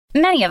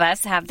Many of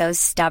us have those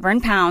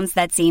stubborn pounds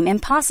that seem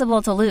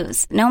impossible to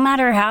lose, no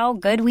matter how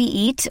good we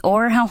eat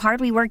or how hard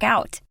we work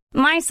out.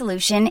 My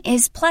solution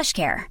is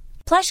PlushCare.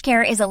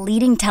 PlushCare is a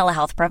leading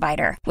telehealth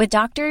provider with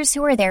doctors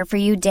who are there for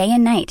you day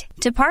and night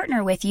to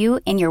partner with you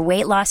in your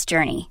weight loss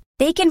journey.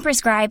 They can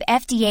prescribe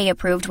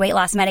FDA-approved weight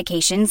loss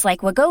medications like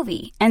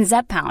Wegovy and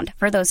Zepbound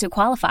for those who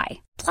qualify.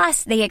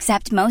 Plus, they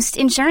accept most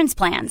insurance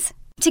plans.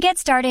 To get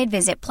started,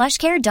 visit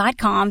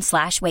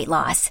plushcare.com/weight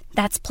loss.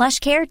 That's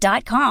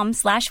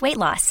plushcare.com/weight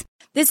loss.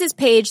 This is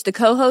Paige, the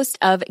co-host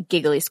of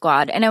Giggly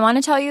Squad, and I want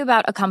to tell you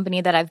about a company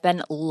that I've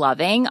been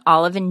loving,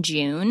 Olive &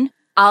 June.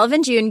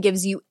 Olive & June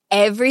gives you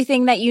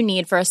everything that you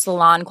need for a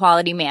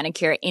salon-quality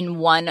manicure in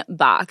one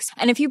box.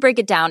 And if you break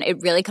it down,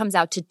 it really comes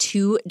out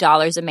to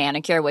 $2 a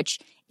manicure, which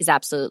is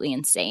absolutely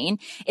insane.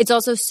 It's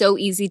also so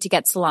easy to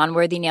get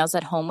salon-worthy nails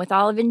at home with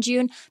Olive &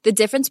 June. The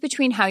difference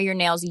between how your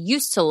nails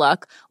used to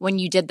look when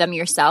you did them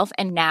yourself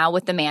and now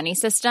with the Mani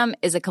system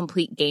is a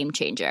complete game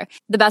changer.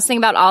 The best thing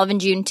about Olive &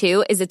 June,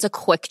 too, is it's a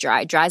quick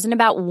dry. Dries in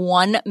about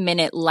 1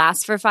 minute,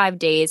 lasts for 5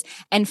 days,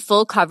 and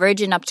full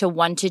coverage in up to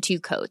 1 to 2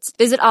 coats.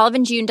 Visit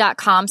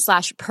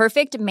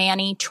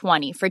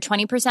oliveandjune.com/perfectmani20 for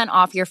 20%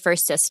 off your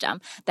first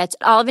system. That's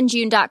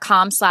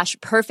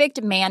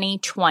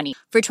oliveandjune.com/perfectmani20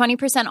 for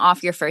 20%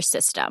 off your first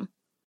system.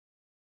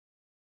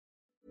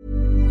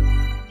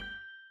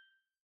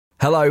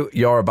 Hello,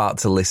 you're about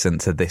to listen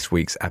to this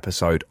week's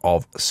episode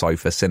of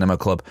Sofa Cinema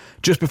Club.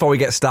 Just before we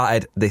get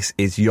started, this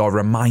is your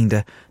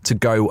reminder to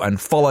go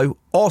and follow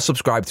or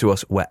subscribe to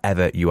us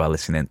wherever you are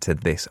listening to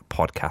this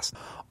podcast.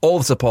 All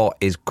the support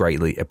is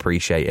greatly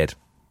appreciated.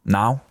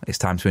 Now, it's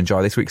time to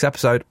enjoy this week's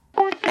episode.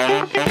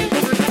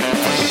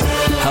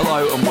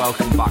 Hello and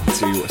welcome back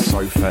to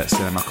Sofa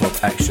Cinema Club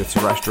Extra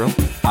Terrestrial.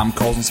 I'm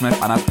Colson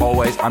Smith and as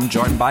always I'm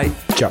joined by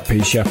Jack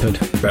P. Shepherd,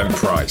 Ben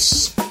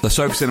Price. The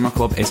Sofa Cinema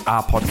Club is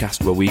our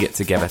podcast where we get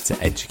together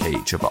to educate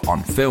each other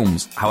on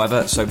films.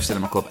 However, Sofa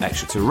Cinema Club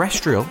Extra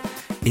Terrestrial,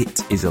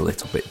 it is a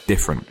little bit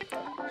different.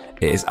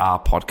 It is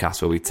our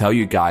podcast where we tell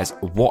you guys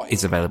what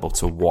is available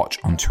to watch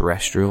on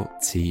terrestrial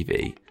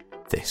TV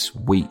this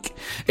week.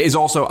 It is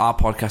also our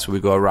podcast where we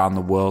go around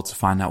the world to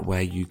find out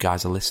where you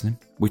guys are listening.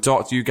 We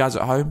talk to you guys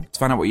at home to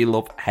find out what you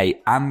love,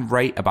 hate and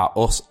rate about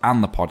us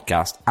and the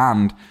podcast.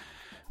 And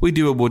we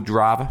do a would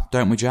rather,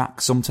 don't we,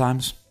 Jack,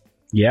 sometimes?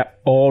 Yeah,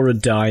 or a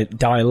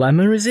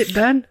dilemma, is it,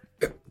 Ben?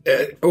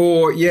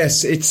 Or,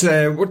 yes, it's,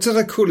 what did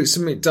I call it?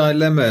 Something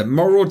dilemma,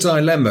 moral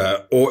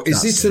dilemma, or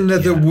is this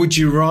another would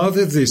you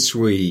rather this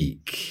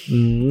week?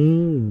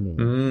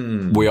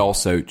 We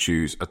also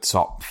choose a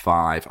top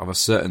 5 of a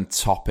certain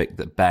topic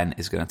that Ben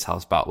is going to tell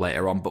us about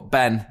later on. But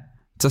Ben,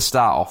 to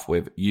start off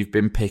with, you've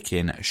been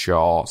picking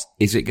shorts.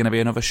 Is it going to be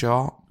another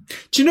short?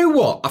 Do you know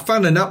what? I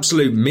found an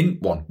absolute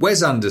mint one.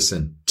 Wes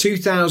Anderson,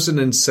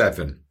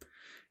 2007.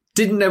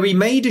 Didn't know he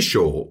made a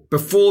short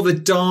before the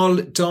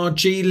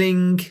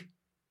Darjeeling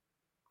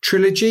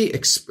trilogy.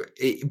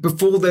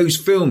 Before those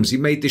films, he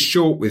made this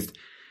short with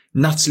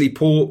Natalie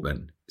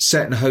Portman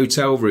set in a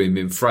hotel room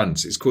in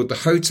France. It's called the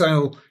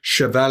Hotel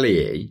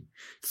Chevalier.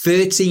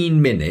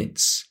 13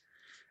 minutes.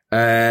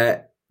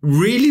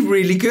 Really,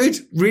 really good.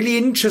 Really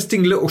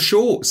interesting little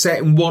short set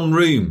in one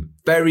room.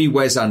 Very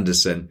Wes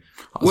Anderson.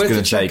 I was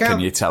going to say, can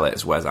you tell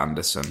it's Wes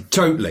Anderson?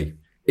 Totally.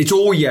 It's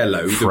all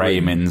yellow.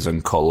 Framings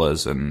and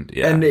colours and,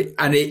 yeah.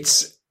 And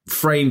it's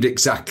framed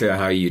exactly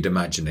how you'd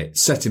imagine it.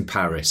 Set in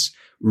Paris.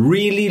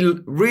 Really,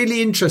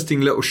 really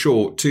interesting little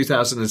short,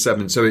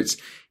 2007. So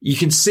you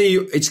can see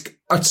it's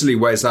utterly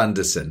Wes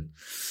Anderson.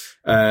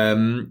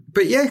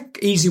 But yeah,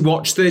 easy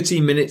watch,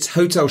 13 minutes,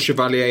 Hotel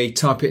Chevalier,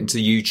 type it into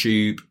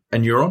YouTube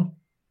and you're on.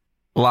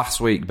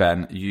 Last week,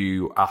 Ben,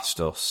 you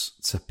asked us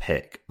to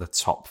pick the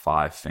top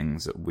 5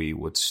 things that we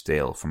would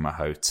steal from a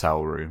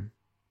hotel room.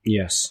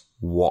 Yes.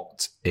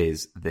 What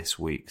is this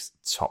week's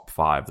top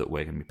 5 that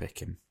we're going to be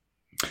picking?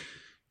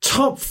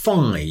 Top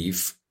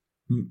 5,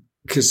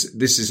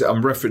 because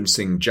I'm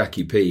referencing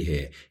Jackie P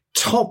here.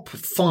 Top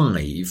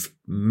 5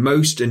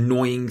 most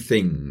annoying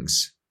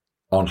things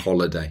on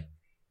holiday.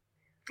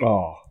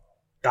 Oh,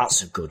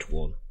 that's a good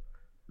one.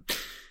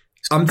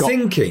 I'm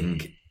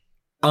thinking,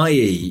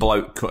 i.e.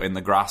 bloke cutting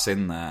the grass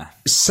in there.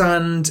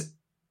 Sand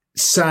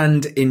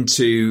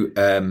into...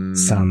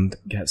 sand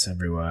gets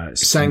everywhere.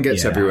 Sand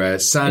gets everywhere.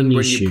 Sand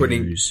when you're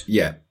putting...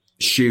 Yeah,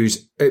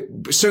 shoes.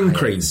 Sun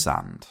cream.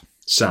 Sand.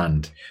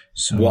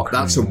 What?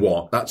 That's a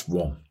what? That's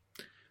one.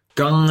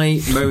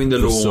 Guy mowing the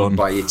lawn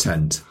by your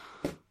tent.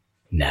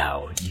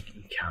 No, you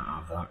can't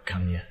have that,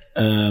 can you?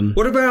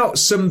 What about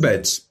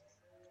sunbeds?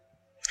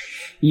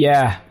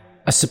 Yeah,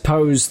 I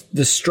suppose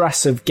the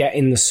stress of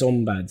getting the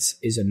sunbeds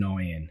is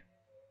annoying.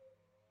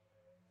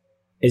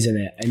 Isn't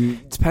it?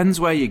 And depends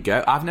where you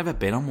go. I've never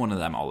been on one of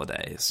them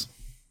holidays.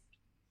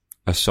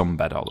 A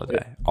sunbed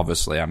holiday.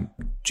 Obviously, I'm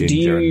ginger. Do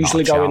you and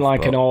usually not go in chav,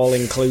 like but... an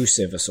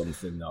all-inclusive or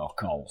something, though,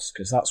 Coles?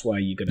 Because that's where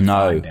you're going to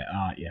find it,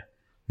 aren't you?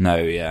 No,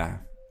 yeah.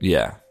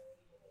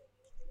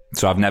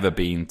 So I've never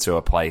been to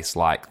a place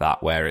like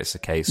that where it's a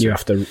case you of...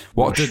 have to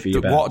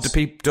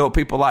Don't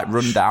people like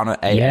run down at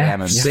 8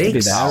 a.m. and...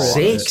 Six.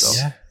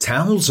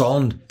 Towels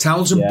on.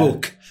 Towels and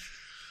book.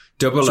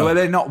 Double So up. are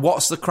they not?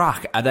 What's the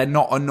crack? Are there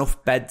not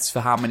enough beds for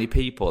how many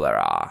people there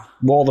are?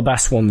 Well, the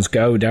best ones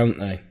go, don't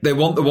they? They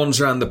want the ones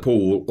around the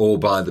pool or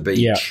by the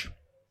beach.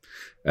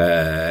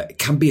 It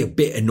can be a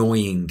bit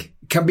annoying.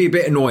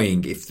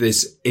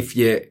 if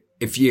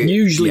you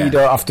Usually you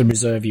don't have to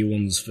reserve your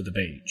ones for the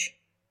beach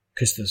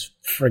because there's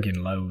friggin'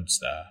 loads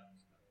there.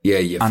 Yeah,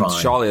 you're And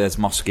fine. surely there's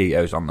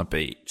mosquitoes on the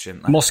beach,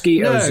 isn't there?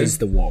 Mosquitoes No. is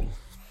the one.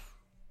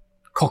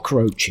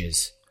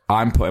 Cockroaches.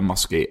 I'm putting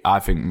mosquito. I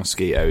think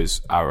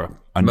mosquitoes are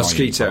annoying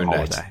Mosquito for a net.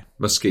 holiday.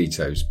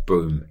 Mosquitoes.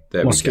 Boom.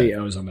 There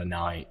Mosquitoes on a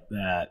night.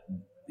 They're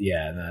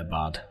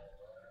bad.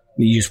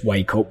 You just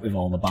wake up with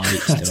all the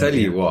bites. I don't tell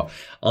you what,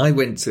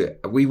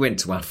 we went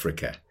to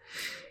Africa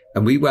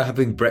and we were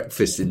having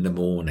breakfast in the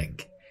morning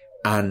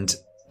and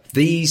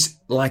these,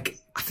 I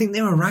think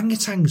they were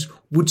orangutans,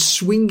 would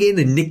swing in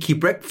and nick your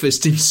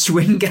breakfast and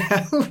swing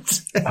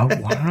out. Oh,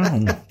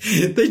 wow.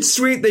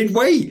 They'd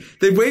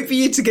wait for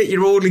you to get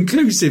your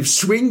all-inclusive,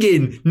 swing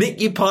in, nick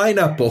your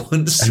pineapple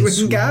and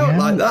swing out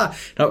like that.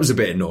 That was a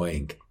bit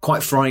annoying,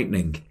 quite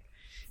frightening.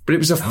 But it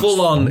was a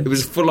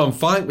full-on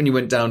fight when you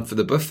went down for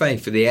the buffet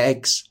for the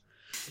eggs.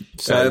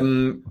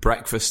 So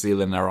breakfast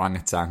stealing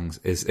orangutans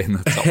is in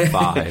the top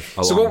 5.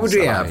 So what would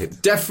we alongside-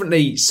 have?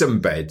 Definitely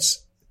sunbeds,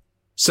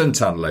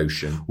 suntan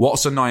lotion.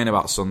 What's annoying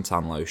about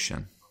suntan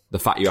lotion? The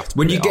fact you have to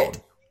When put you it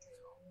get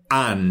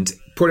on. and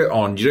put it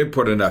on, you don't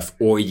put enough,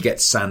 or you get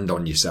sand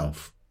on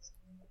yourself.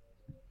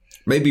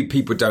 Maybe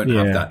people don't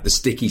have that. The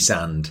sticky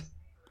sand.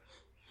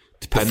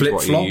 Depends the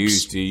what you flip-flops.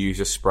 use. Do you use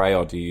a spray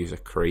or do you use a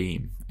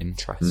cream?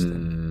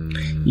 Interesting.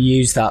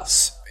 Use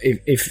that.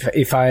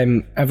 If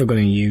I'm ever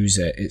going to use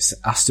it, it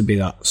has to be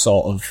that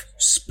sort of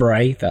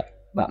spray,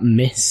 that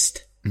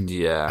mist,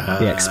 Yeah.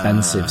 the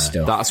expensive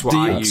stuff. That's what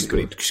I use, but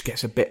it just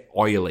gets a bit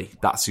oily.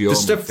 That's the The only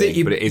stuff thing, that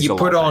you but it is a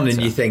put lot on and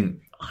better. you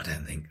think, I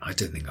don't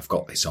think I've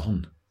got this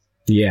on.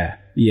 Yeah.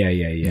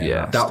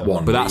 That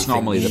one. But where that's you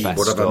think, normally the best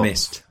What have I stuff.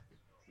 missed?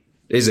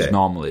 Is it?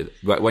 Normally,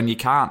 but when you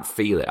can't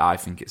feel it, I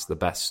think it's the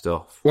best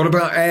stuff. What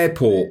about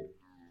airport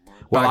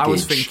Well, baggage? I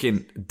was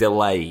thinking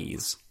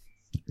delays,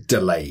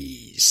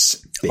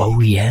 Delays.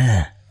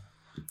 Yeah.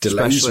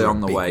 Delays especially are a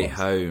on the big way one.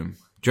 home.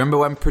 Do you remember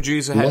when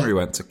producer Henry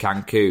went to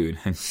Cancun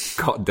and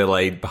got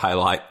delayed by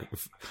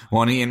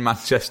wasn't he in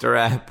Manchester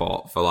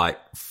Airport for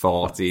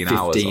 14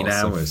 hours? 15 or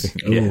hours.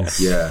 something? Yeah.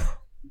 Yeah.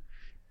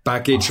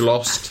 Baggage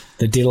lost.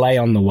 The delay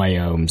on the way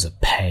home's a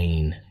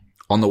pain.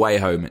 On the way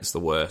home, it's the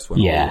worst when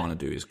all you want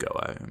to do is go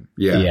home.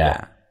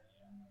 Yeah.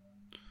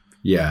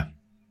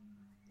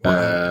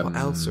 What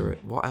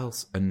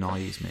else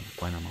annoys me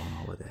when I'm on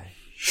holiday?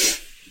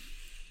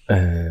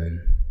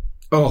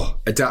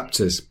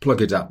 Adapters. Plug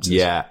adapters.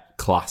 Yeah,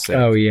 classic.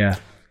 Oh, yeah.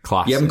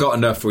 Classic. You haven't got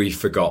enough or you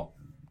forgot.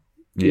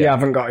 You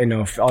haven't got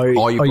enough. Or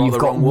Or you brought you've the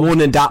got wrong one.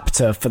 one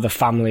adapter for the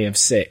family of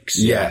 6.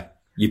 Yeah.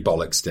 You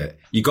bollocksed it.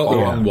 You got the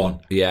wrong one.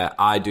 Yeah,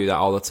 I do that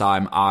all the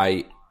time.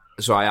 I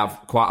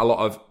have quite a lot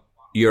of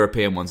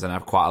European ones and I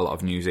have quite a lot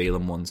of New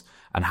Zealand ones.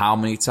 And how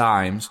many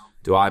times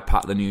do I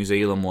pack the New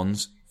Zealand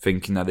ones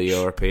thinking they're the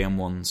European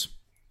ones?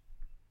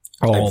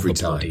 All Every the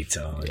time. bloody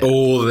time.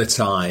 All the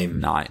time.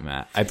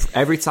 Nightmare.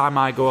 Every time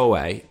I go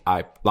away,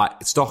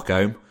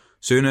 Stockholm,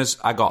 soon as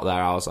I got there,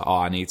 I was like,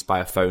 I need to buy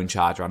a phone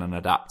charger and an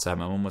adapter.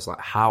 My mum was like,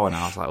 how? And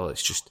I was like, well,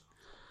 it's just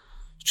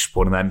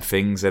one of them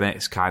things, innit?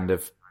 It's kind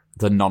of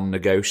the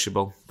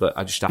non-negotiable that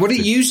I just have What to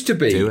it used to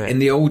be do it. in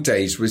the old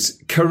days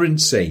was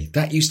currency.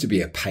 That used to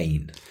be a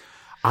pain.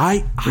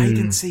 I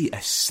didn't see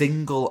a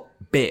single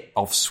bit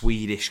of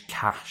Swedish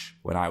cash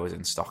when I was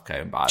in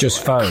Stockholm, by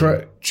Just the way.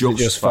 phone.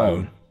 Just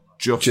phone.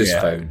 Just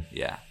phone.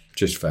 Yeah.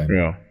 Just phone.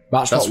 Yeah.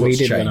 That's what we what's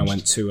did when I changed.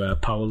 went to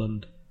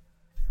Poland.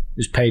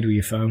 Just paid with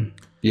your phone.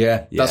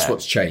 Yeah, that's Yeah.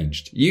 what's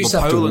changed. You used to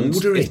Well, have to Poland,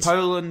 order is it.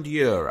 Poland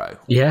Euro?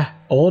 Yeah.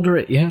 Order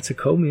it, to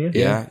come here.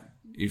 Yeah.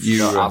 You've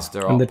got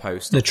Asda or And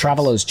Post. the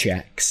traveller's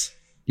checks.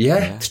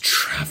 Yeah, the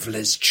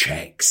traveller's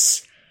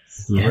checks.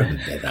 I Yeah.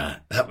 remember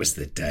that. That was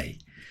the day.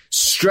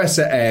 Stress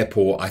at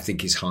airport, I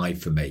think, is high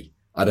for me.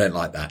 I don't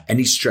like that.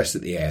 Any stress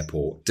at the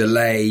airport.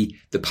 Delay,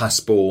 the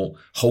passport,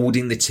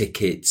 holding the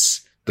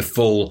tickets, the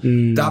full...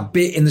 That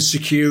bit in the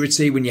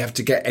security when you have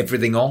to get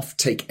everything off,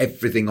 take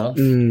everything off.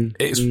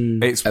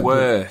 It's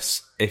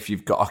worse if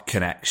you've got a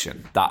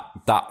connection.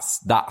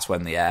 That's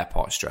when the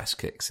airport stress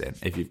kicks in.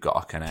 If you've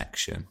got a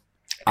connection,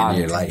 And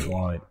you're late.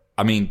 Right.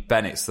 I mean,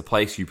 Ben, it's the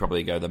place you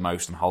probably go the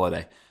most on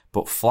holiday.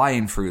 But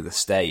flying through the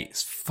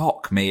States,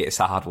 fuck me, it's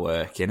hard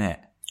work, innit?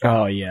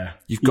 Oh, yeah.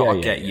 You've got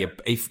to get your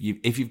if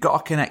you've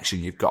got a connection,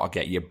 you've got to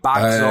get your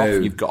bags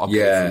off. You've got to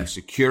go through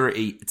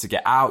security to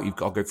get out. You've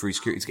got to go through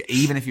security to get.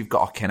 Even if you've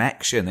got a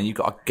connection, then you've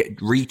got to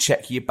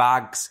recheck your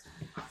bags.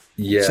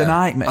 Yeah. It's a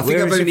nightmare. I think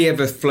Whereas I've only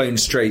ever flown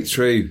straight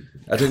through.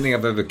 I don't think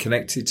I've ever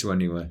connected to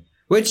anywhere.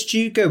 Where did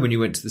you go when you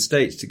went to the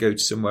States to go to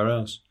somewhere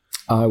else?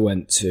 When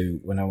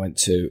I went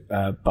to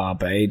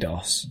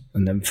Barbados,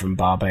 and then from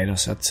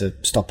Barbados I had to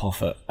stop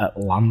off at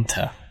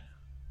Atlanta.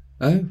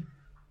 Oh.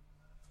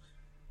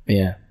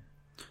 Yeah.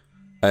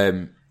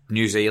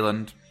 New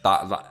Zealand,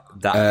 that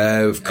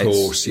Of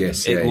course,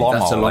 yes. it's Yeah. long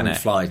That's a haul, long innit?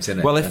 flight, isn't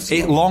it? Well, That's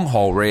if a long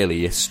haul really,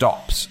 your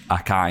stops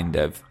are kind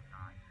of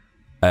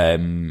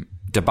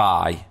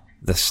Dubai,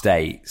 the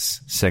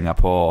States,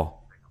 Singapore.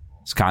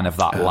 It's kind of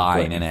that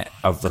line in it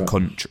of the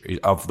country,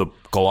 of the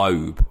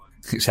globe.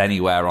 It's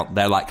anywhere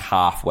they're like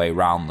halfway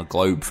round the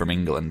globe from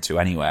England to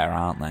anywhere,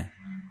 aren't they?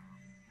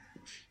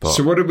 But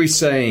so what are we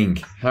saying?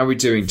 How are we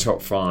doing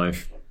top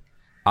 5?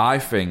 I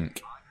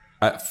think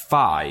at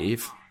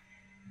 5,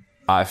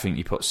 I think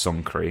you put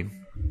sun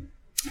cream.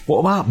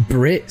 What about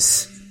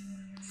Brits?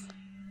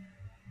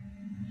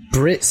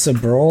 Brits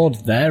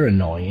abroad, they're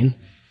annoying.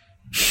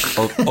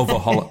 Other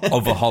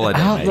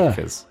holiday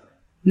makers.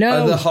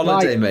 No, the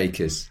holiday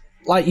makers.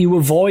 Like you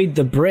avoid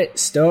the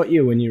Brits, don't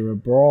you, when you're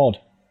abroad?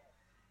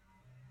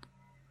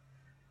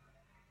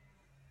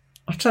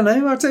 I don't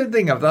know. I don't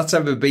think that's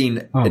ever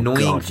been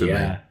annoying for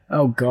me.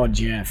 Oh, God,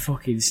 yeah.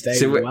 Fucking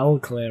stay well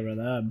clear of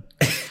them.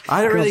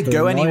 I don't really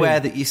go anywhere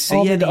that you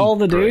see all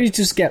they do is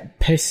just get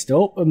pissed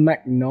up and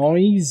make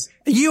noise.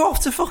 Are you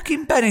off to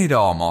fucking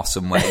Benidorm or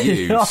somewhere,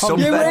 you? Where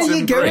are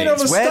you going on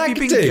a Where have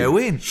you been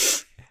going?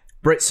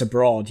 Brits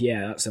abroad,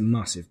 yeah, that's a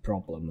massive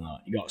problem, that.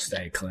 You got to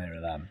stay clear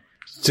of them.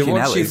 So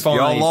what's your 5,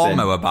 your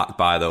lawnmower back,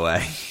 by the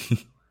way?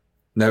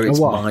 No, it's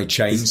my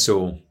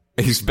chainsaw.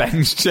 It's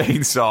Ben's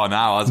chainsaw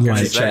now. I was going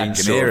to say, I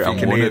can hear it. I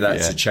can hear that.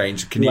 It's a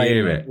change. Can you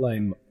hear it? I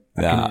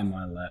can hear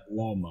my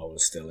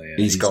lawnmower's still here.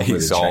 He's got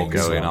with the all chainsaw.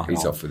 Going on.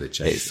 He's off with the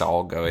chainsaw. It's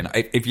all going on.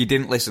 If you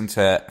didn't listen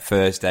to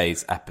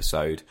Thursday's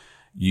episode,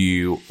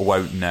 you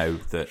won't know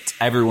that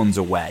everyone's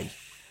away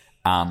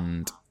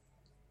and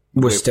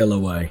we're still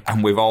away.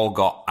 And we've all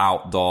got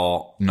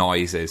outdoor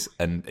noises,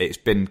 and it's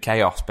been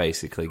chaos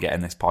basically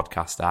getting this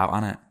podcast out,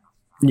 hasn't it?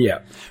 Yeah.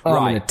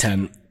 Right. An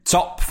attempt.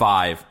 Top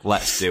 5.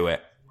 Let's do it.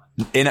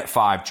 In at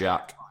 5,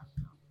 Jack.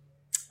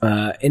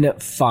 In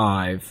at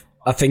 5,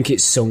 I think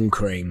it's sun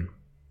cream.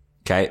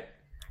 Okay.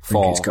 4.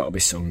 I think it's got to be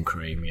sun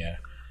cream, yeah.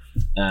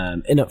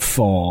 In at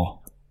 4,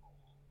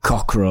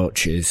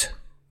 cockroaches.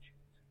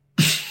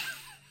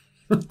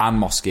 And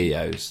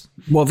mosquitoes.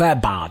 Well, they're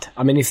bad.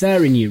 I mean, if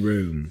they're in your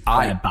room,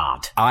 they're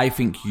bad. I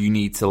think you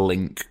need to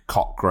link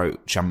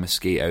cockroach and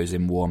mosquitoes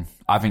in one.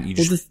 I think you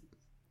just...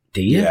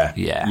 Do you?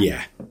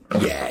 Yeah.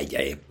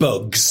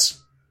 Bugs.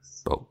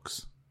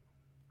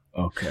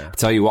 Okay. I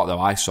tell you what,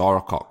 though, I saw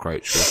a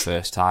cockroach for the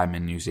first time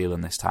in New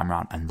Zealand this time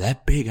around, and they're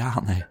big,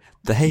 aren't they?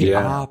 They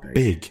are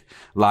big.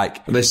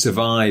 Like, they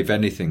survive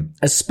anything.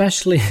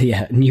 Especially,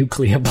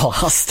 nuclear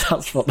blast.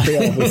 That's what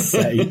they always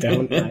say,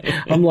 don't they?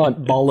 I'm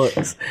like,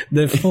 bollocks.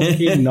 They're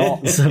fucking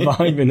not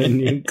surviving a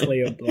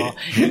nuclear blast.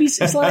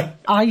 It's like,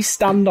 I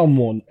stand on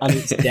one and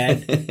it's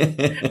dead.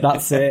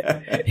 That's it.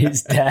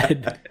 It's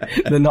dead.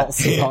 They're not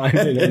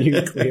surviving a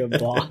nuclear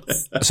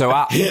blast. So,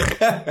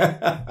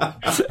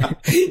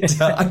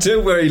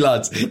 don't worry,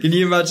 lads. Can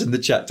you imagine the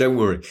chat? Don't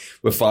worry.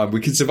 We're fine.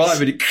 We can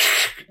survive it.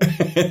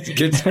 It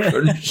gets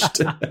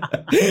crunched.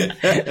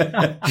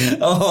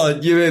 Oh,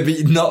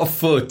 you're not a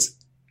foot.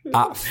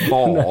 At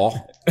 4,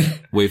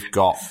 we've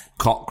got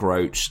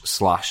cockroach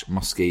 /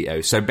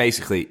 mosquito. So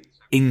basically,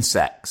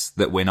 insects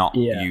that we're not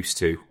used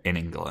to in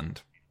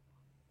England.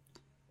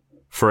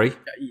 3?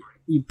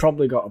 You've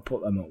probably got to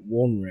put them at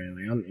 1,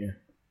 really, haven't you?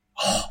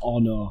 Oh,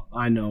 no.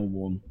 I know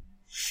 1.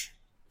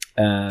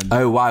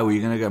 Why were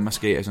you going to go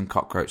mosquitoes and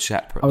cockroach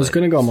separately? I was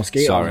going to go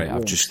mosquitoes. Sorry,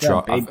 I've just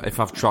if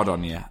I've trod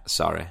on you,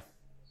 sorry.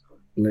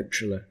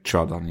 Literally.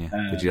 Trod on you.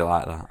 Did you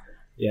like that?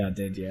 Yeah, I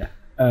did, yeah.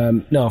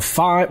 No,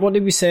 5. What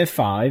did we say,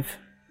 5?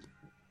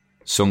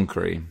 Sun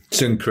cream.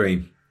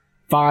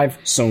 5,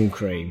 sun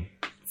cream.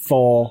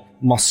 4,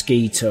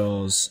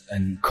 mosquitoes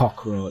and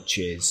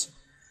cockroaches.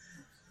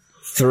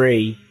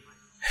 3,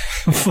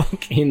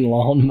 fucking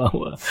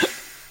lawnmower.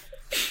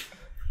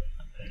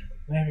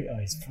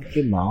 He's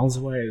fucking miles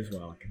away as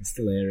well. I can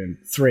still hear him.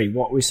 3,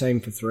 what are we saying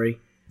for 3?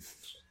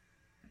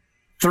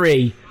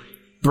 3,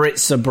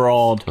 Brits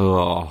abroad.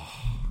 Oh.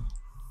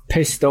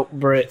 Pissed up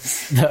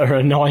Brits that are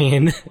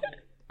annoying.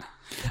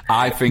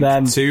 I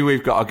think 2,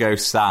 we've got to go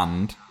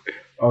sand.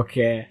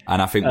 Okay.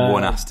 And I think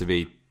 1 has to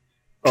be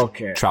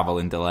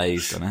travelling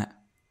delays, doesn't it?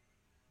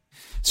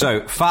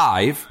 So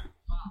 5,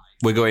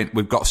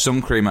 we've got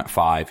sun cream at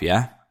 5,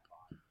 yeah?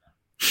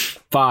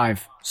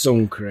 5,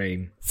 sun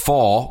cream.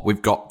 4,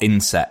 we've got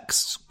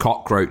insects,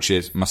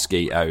 cockroaches,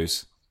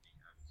 mosquitoes.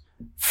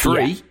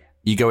 3,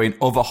 you're going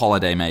other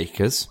holiday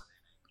makers.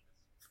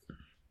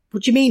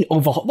 What do you mean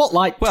other? What,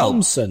 like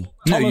Thompson?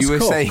 No, Thomas you were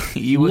Cook,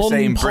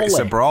 saying Brits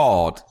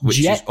abroad,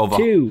 which Jet is other.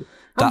 2.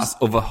 That's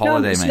other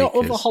holiday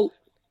makers.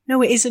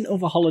 No, it isn't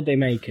other holiday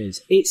makers.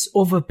 It's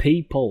other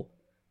people.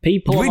 They're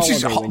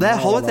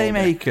holiday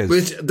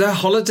makers. They're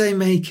holiday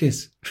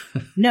makers.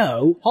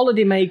 No,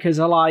 holiday makers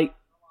are like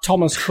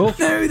Thomas Cook.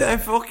 No, they're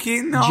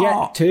fucking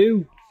not. Jet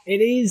 2.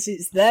 It is.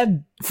 It's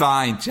them.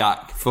 Fine,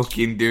 Jack.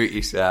 Fucking do it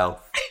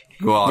yourself.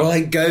 Go on.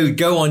 Right,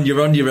 go on.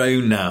 You're on your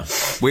own now.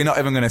 We're not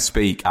even going to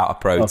speak out of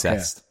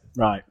protest. Okay.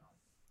 Right.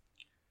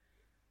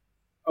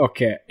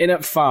 Okay. In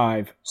at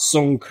 5,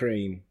 sun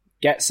cream.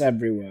 Gets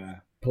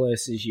everywhere.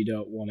 Places you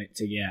don't want it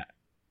to get.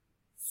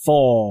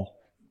 4,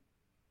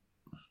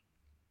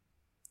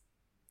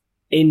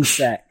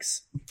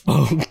 insects.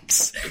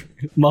 Bugs.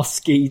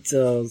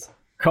 Mosquitoes.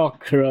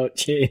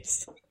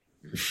 Cockroaches.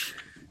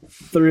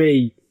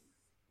 3.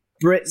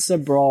 Brits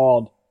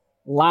abroad.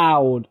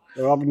 Loud.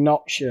 They're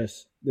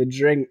obnoxious. They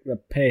drink, they're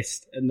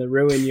pissed, and they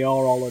ruin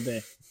your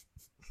holiday.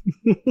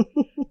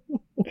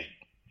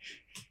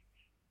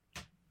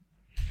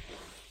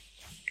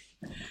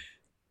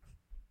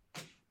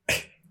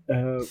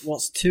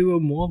 What's 2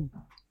 and 1?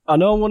 I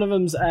know one of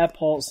them's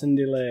airports and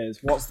delays.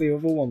 What's the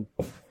other one?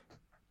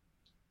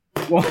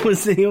 What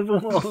was the other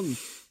one?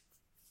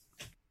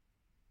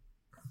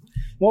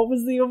 What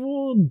was the other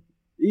one?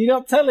 Are you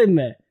not telling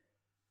me?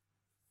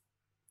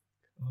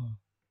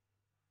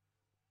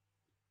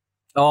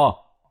 Oh.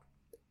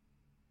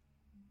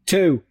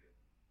 2.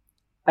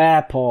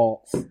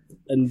 Airports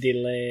and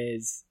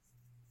delays.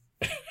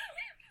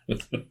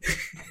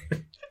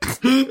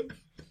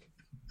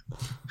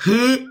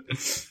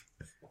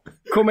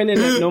 Coming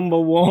in at number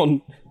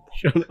 1.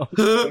 Shut up.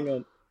 Hang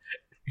on.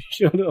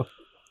 Shut up.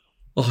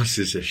 Oh, this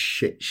is a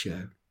shit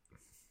show.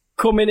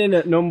 Coming in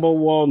at number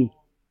 1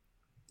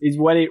 is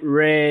when it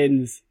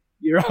rains.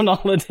 You're on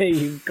holiday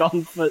in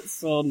comfort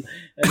sun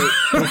and it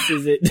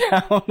pushes it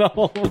down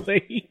all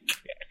week.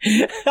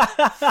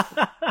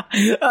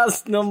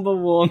 That's number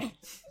 1.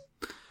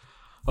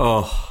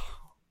 Oh.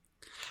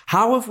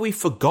 How have we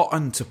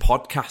forgotten to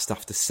podcast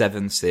after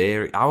 7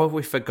 series? How have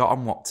we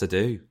forgotten what to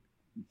do?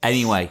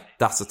 Anyway,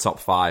 that's the top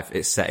 5.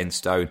 It's set in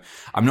stone.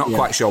 I'm not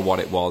quite sure what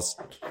it was,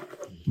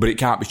 but it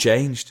can't be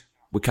changed.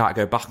 We can't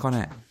go back on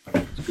it.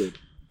 It's good.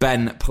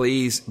 Ben,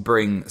 please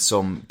bring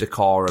some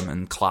decorum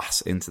and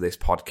class into this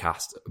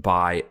podcast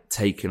by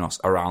taking us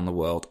around the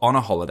world on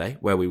a holiday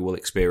where we will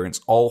experience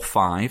all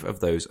 5 of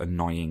those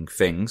annoying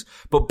things.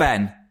 But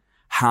Ben,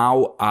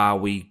 how are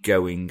we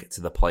going to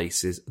the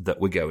places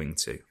that we're going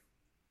to?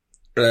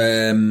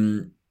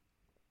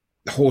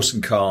 Horse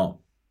and cart.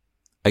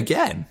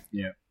 Again?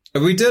 Yeah.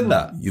 Have we done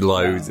that?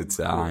 Loads of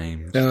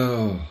times.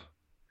 Oh.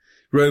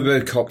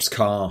 Robocop's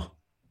car.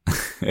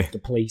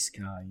 The police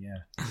car,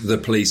 yeah. The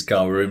police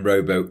car were in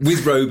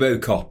with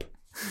Robocop.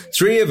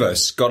 3 of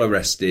us got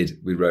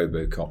arrested with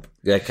Robocop.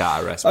 They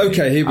can't arrest me.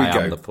 Okay, here we go.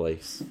 I am the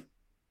police.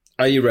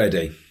 Are you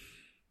ready?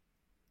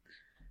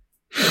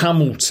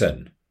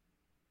 Hamilton.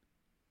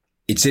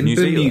 It's in New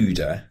Bermuda.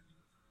 Zealand.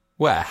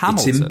 Where?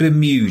 Hamilton? It's in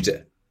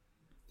Bermuda.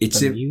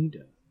 It's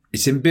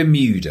in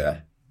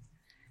Bermuda.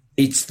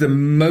 It's the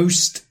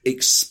most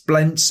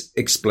expensive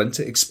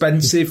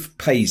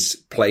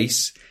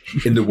place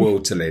in the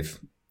world to live.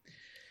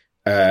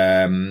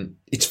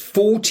 It's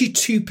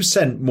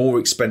 42% more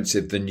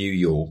expensive than New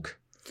York.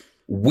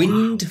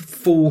 Wind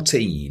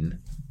 14,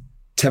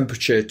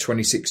 temperature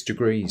 26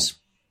 degrees.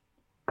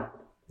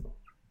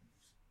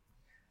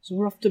 So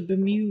we're off to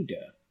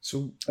Bermuda.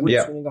 So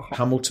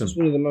Hamilton. It's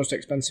one of the most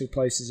expensive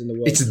places in the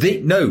world. It's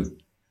the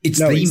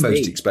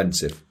most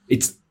expensive.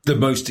 It's the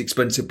most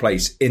expensive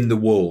place in the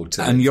world.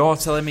 And you're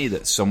telling me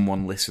that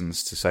someone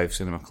listens to Sofa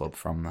Cinema Club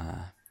from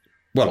there?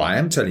 Well, I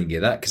am telling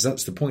you that because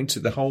that's the point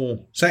of the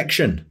whole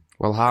section.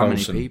 Well, how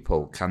many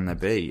people can there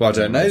be? Well, I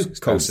don't know,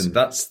 Colson.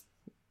 That's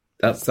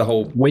the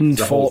whole Wind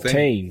the 14.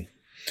 Thing.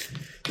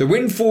 The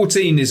Wind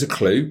 14 is a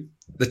clue.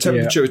 The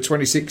temperature of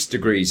 26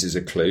 degrees is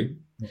a clue.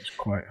 That's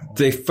quite hot.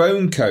 The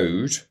phone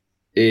code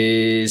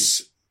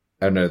is...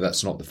 Oh, no,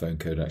 that's not the phone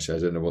code, actually.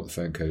 I don't know what the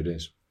phone code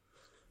is.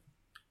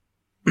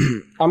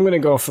 I'm going to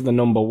go for the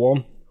number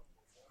 1.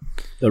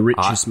 The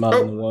richest man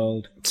in the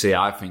world. See,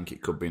 I think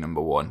it could be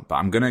number 1, but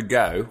I'm going to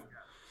go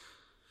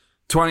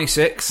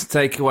 26,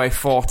 take away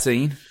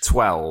 14,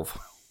 12.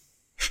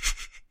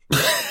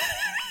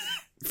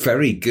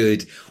 Very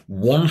good.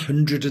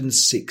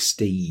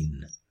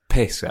 116.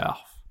 Piss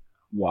off.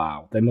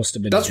 Wow, they must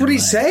have been... That's what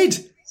it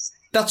said.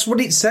 That's what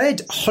it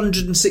said.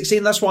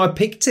 116. That's why I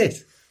picked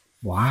it.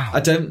 Wow.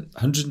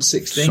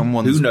 116.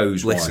 Someone's Who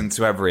knows listened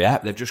to every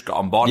app. They've just got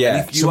on board. Yeah,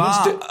 and if you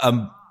are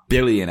a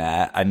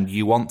billionaire and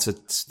you want to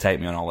take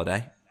me on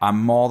holiday,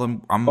 I'm more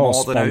than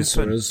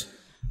open.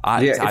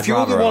 If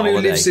you're the one who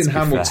lives in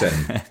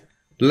Hamilton,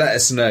 let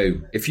us know.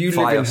 If you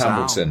live in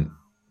Hamilton,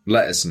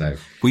 let us know.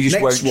 We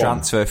just won't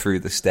transfer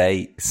through the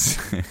States.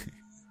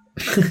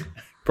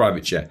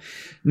 Private jet.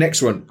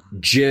 Next one,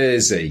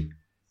 Jersey.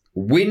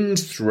 Wind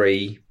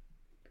 3,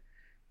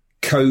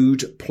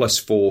 code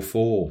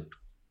 +44.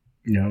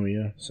 Oh,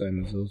 yeah,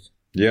 same as us.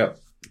 Yep,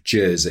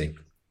 Jersey.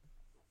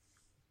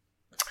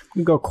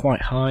 We go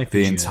quite high for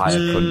the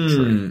entire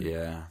country,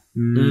 yeah.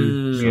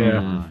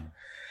 Yeah.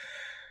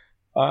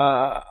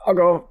 I'll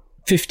go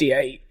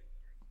 58.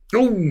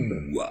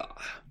 Ooh.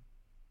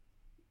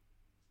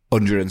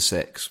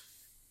 106.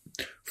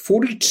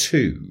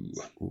 42.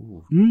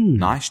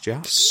 Nice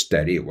job.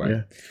 Steady away.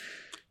 Yeah.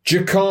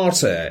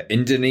 Jakarta,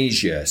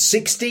 Indonesia.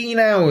 16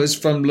 hours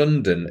from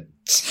London.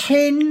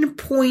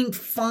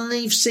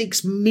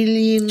 10.56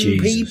 million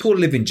people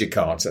live in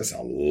Jakarta. That's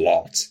a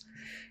lot.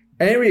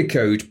 Area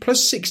code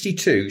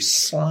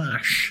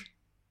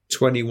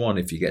 +62/21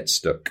 if you get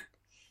stuck.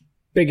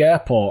 Big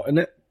airport, isn't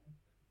it?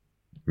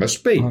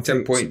 Must be.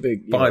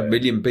 10.5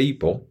 million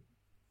people.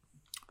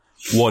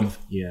 1.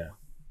 Yeah.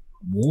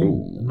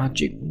 1.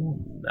 Magic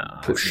 1.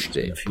 Nah, pushed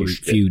it. A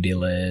few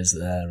delays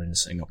there in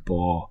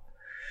Singapore.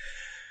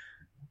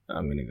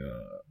 I'm going to go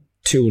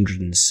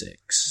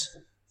 206.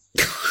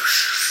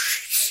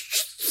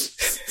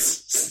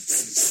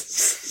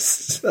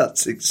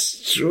 That's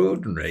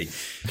extraordinary.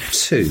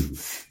 2.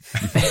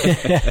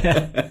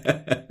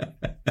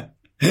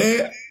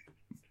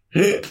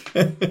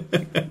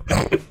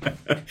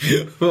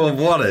 Well,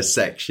 what a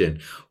section.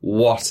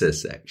 What a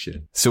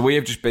section. So we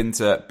have just been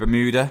to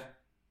Bermuda,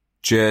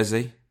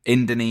 Jersey,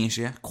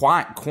 Indonesia.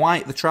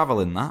 Quite the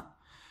travel in that.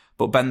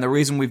 But Ben, the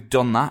reason we've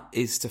done that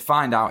is to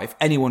find out if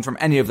anyone from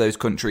any of those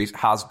countries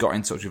has got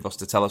in touch with us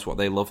to tell us what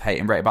they love, hate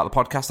and rate about the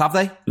podcast. Have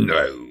they?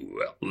 No.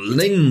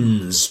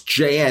 Lynn's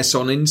JS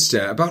on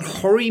Insta about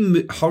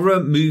horror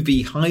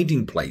movie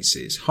hiding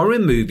places. Horror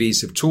movies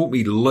have taught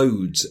me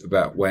loads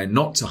about where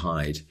not to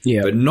hide,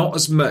 but not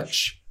as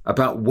much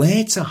about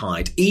where to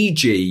hide.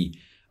 E.g.,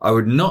 I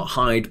would not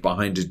hide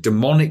behind a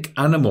demonic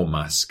animal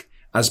mask,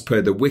 as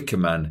per the Wicker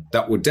Man.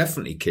 That will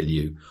definitely kill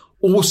you.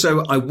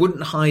 Also, I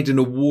wouldn't hide in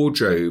a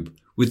wardrobe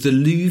with the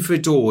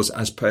louver doors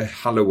as per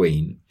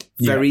Halloween.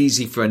 Very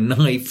easy for a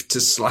knife to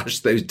slash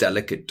those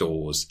delicate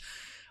doors.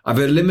 I've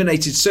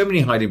eliminated so many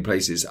hiding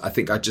places, I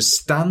think I just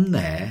stand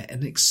there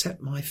and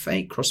accept my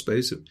fate.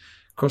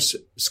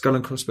 Skull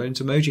and crossbones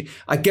emoji.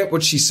 I get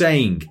what she's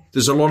saying.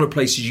 There's a lot of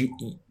places you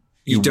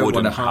don't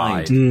want to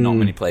hide. Not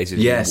many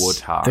places you would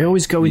hide. They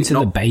always go into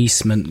the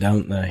basement,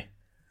 don't they?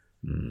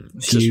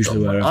 It's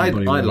usually where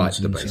everybody I like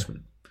the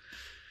basement.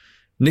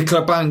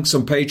 Nicola Banks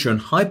on Patreon.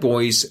 Hi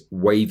boys,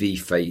 wavy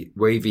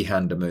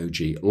hand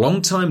emoji.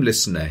 Long time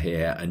listener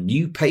here and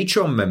new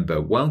Patreon member.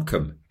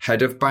 Welcome,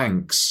 Head of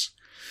Banks.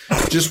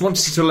 Just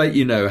wanted to let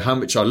you know how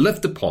much I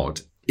love the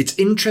pod. It's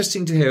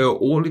interesting to hear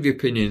all of your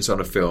opinions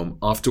on a film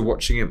after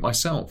watching it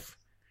myself.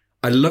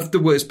 I love The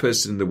Worst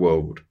Person in the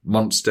World,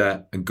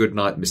 Monster, and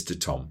Goodnight, Mr.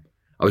 Tom.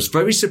 I was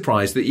very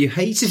surprised that you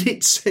hated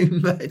it so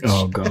much.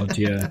 Oh, God,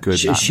 yeah. Has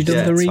she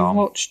done the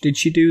rewatch? Did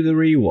she do the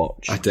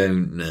rewatch? I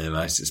don't know.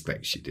 I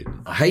suspect she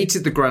didn't. I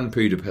hated the Grand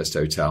Budapest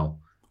Hotel,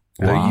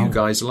 though you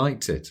guys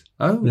liked it.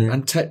 Oh,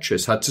 and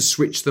Tetris. Had to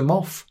switch them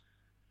off.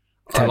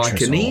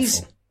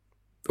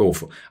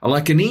 Awful. I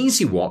like an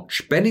easy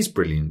watch. Ben is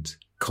brilliant.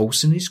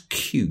 Coulson is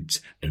cute.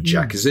 And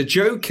Jack is a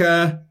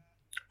joker.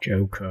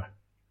 Joker.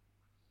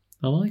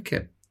 I like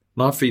it.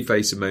 Laughy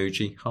face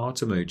emoji. Heart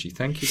emoji.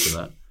 Thank you for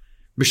that.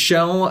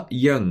 Michelle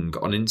Young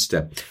on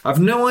Insta. I've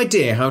no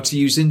idea how to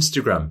use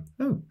Instagram.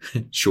 Oh,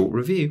 short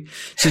review.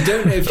 So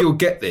don't know if you'll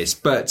get this,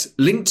 but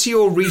linked to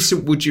your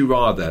recent Would You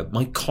Rather,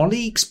 my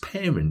colleague's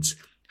parents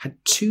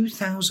had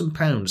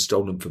 £2,000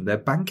 stolen from their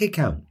bank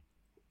account.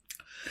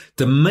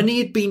 The money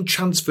had been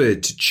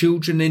transferred to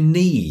children in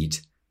need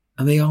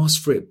and they asked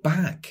for it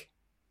back.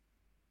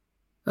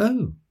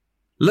 Oh,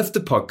 love the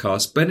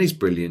podcast. Ben is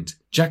brilliant.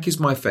 Jack is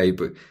my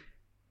favourite.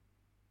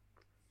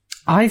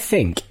 I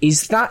think,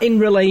 is that in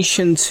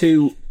relation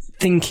to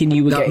thinking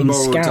you were getting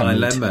scammed?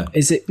 Dilemma.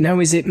 Is it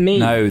me?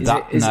 No,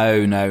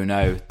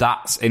 no.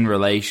 That's in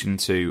relation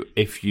to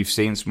if you've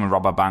seen someone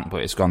rob a bank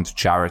but it's gone to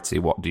charity,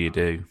 what do you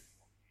do?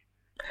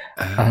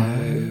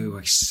 Oh,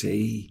 I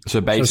see.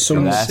 So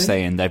basically they're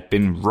saying they've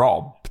been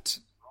robbed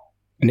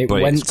and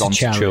it's gone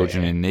to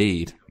children in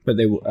need. But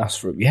they will ask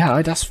for it. Yeah,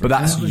 I'd ask for it. But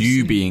that's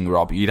you being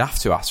robbed. You'd have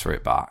to ask for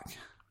it back.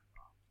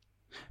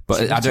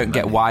 But I don't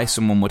get why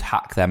someone would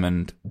hack them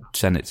and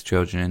send it to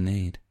children in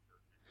need.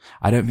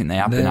 I don't think they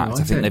have been hacked.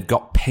 I think they've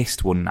got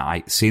pissed one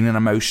night, seen an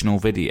emotional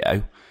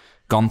video,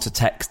 gone to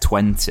text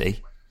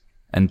 20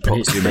 and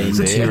put too many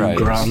zeros.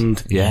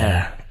 $2,000.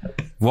 Yeah.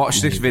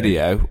 Watch this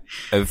video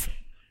of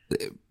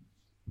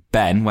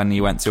Ben when he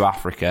went to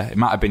Africa. It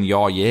might have been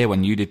your year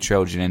when you did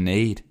Children in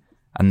Need.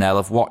 And they'll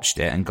have watched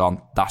it and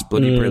gone, that's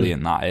bloody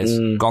brilliant, that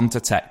is. Gone to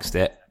text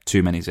it,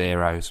 too many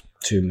zeros.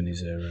 Too many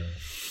zeros.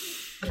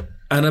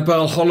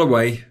 Annabelle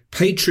Holloway,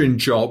 patron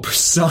job,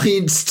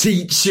 science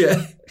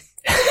teacher.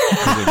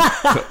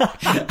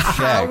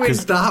 How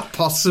is that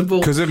possible?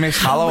 Because of Miss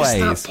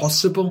Holloway's. How is that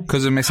possible?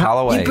 Because of Miss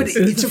Holloway's.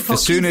 Yeah, it's a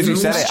as soon as you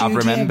said it, I've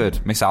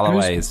remembered Miss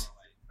Holloway's.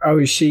 Oh,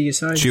 is she your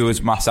science teacher? She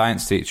was my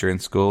science teacher in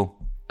school.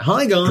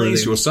 Hi guys,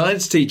 Brilliant. Your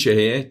science teacher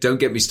here. Don't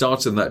get me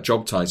started on that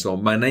job title.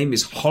 My name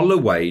is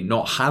Holloway,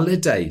 not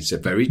Halliday, so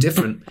very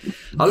different.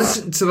 I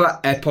listened to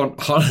that ep on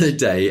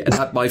holiday and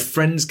had my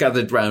friends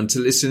gathered round to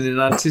listen in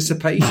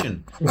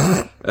anticipation.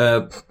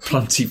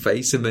 Planty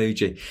face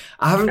emoji.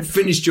 I haven't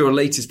finished your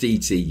latest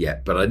ET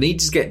yet, but I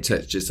need to get in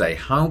touch to say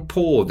how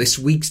poor this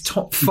week's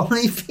top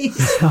 5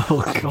 is.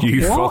 Oh, God.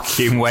 You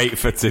fucking wait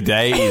for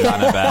today's,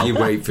 Annabelle.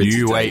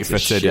 You wait for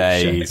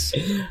today's.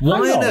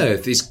 Why on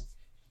earth is...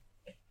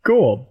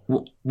 Go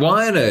on.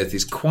 Why on earth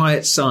is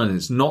Quiet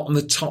Silence not on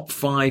the top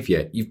 5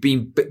 yet? You've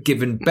been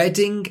given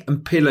bedding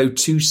and pillow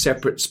 2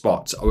 separate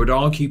spots. I would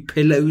argue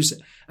pillows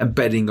and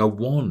bedding are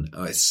 1.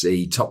 Oh, I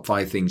see. Top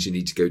 5 things you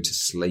need to go to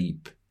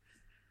sleep.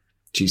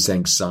 She's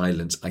saying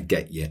silence. I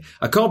get you.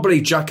 I can't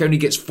believe Jack only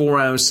gets 4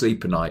 hours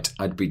sleep a night.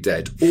 I'd be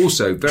dead.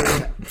 Also,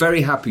 very,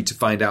 very happy to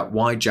find out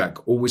why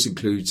Jack always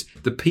includes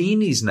the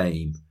Peenie's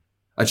name.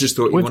 I just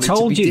thought you We've wanted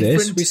told to be you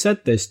different. this. We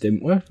said this,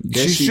 didn't we?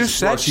 Yeah, She's just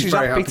said she's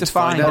happy to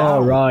find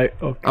out. Oh, right.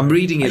 Okay. I'm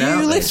reading it out.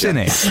 Are you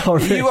listening?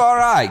 Sorry. Are you all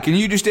right? Can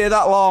you just hear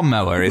that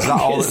lawnmower? Is that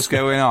all that's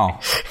going on?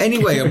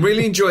 Anyway, I'm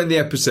really enjoying the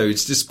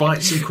episodes,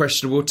 despite some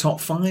questionable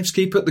top fives.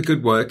 Keep up the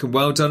good work, and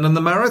well done on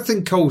the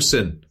marathon,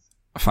 Coulson.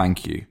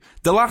 Thank you.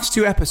 The last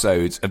 2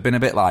 episodes have been a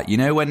bit like, you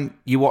know, when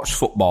you watch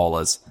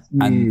footballers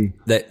and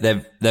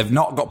they've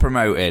not got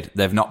promoted,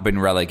 they've not been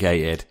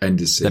relegated. End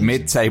of season. They're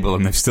mid-table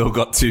and they've still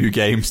got 2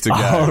 games to go.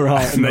 Oh,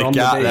 right. And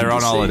they're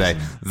on holiday.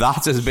 season.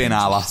 That has been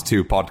our last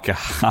 2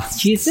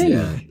 podcasts. Do you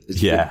think?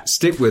 Yeah.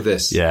 Stick with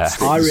us. Yeah.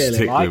 I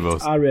really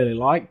us.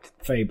 liked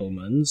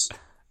Fabelmans.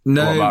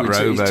 No, What about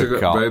we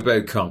took RoboCop?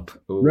 RoboCop.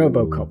 Ooh.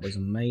 RoboCop was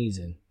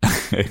amazing.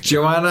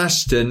 Joanne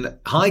Ashton.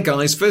 Hi,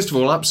 guys. First of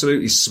all,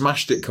 absolutely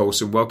smashed it,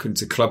 Coulson. Welcome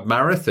to Club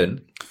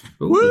Marathon.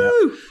 Ooh.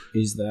 Woo!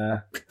 He's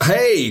there.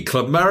 Hey,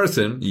 Club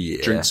Marathon.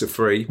 Yeah. Drinks are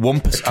free.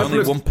 1%, only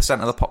 1%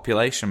 of the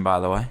population, by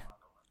the way.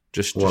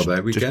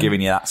 There we just go.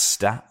 giving you that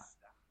stat.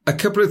 A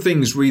couple of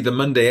things re the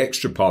Monday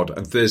Extra Pod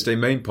and Thursday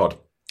Main Pod.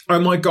 Oh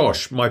my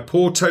gosh, my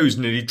poor toes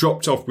nearly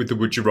dropped off with the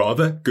Would You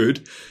Rather.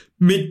 Good.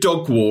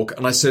 Mid-dog walk.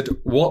 And I said,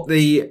 what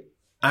the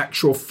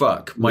actual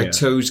fuck? My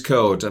toes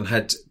curled and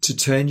had to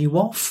turn you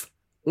off.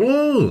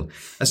 Ooh.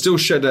 I still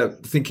shudder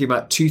thinking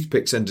about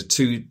toothpicks under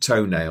 2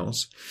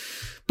 toenails.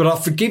 But I'll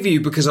forgive you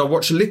because I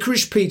watched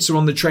Licorice Pizza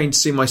on the train to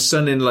see my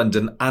son in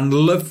London and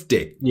loved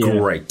it. Yeah.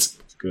 Great.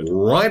 Good.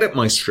 Right up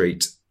my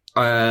street.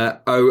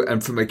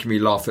 And for making me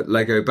laugh at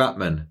Lego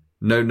Batman.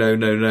 No. Na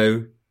na na.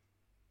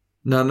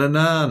 Na na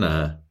na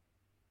na.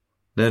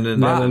 Na na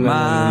na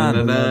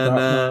na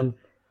na.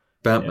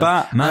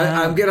 Batman.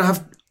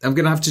 I'm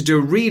gonna have to do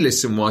a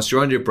re-listen whilst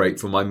you're on your break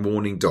for my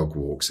morning dog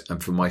walks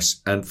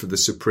and for the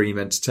supreme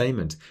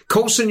entertainment.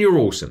 Coulson, you're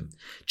awesome.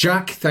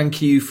 Jack,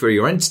 thank you for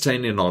your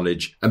entertaining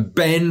knowledge, and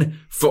Ben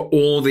for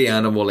all the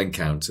animal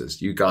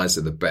encounters. You guys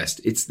are the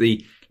best. It's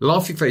the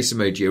laughy face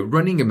emoji, a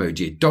running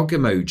emoji, a dog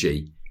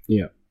emoji.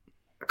 Yeah.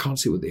 I can't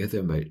see what the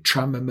other emoji.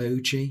 Tram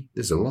emoji.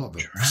 There's a lot of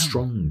them.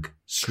 Strong.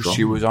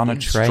 She was on a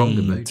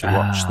train to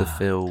watch the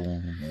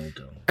film.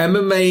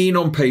 Emma Main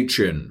on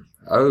Patreon.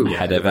 Oh,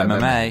 head of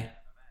MMA.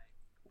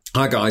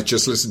 Hi guys,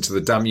 just listen to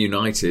the Damn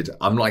United.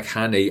 I'm like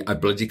Hanny, I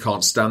bloody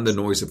can't stand the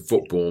noise of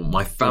football.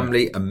 My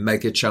family are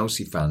mega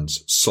Chelsea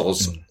fans.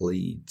 Soz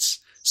Leeds.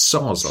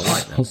 Soz, I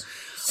like that.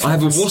 I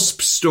have a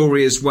wasp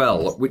story as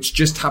well, which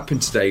just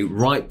happened today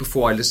right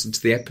before I listened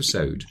to the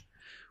episode.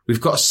 We've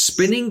got a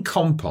spinning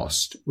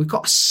compost. Right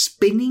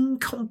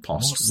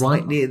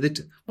near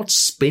the... What's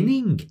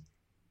spinning?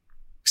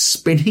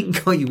 Spinning?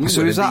 Oh, you wouldn't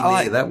so is that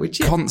like that, would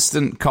you?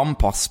 Constant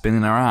compost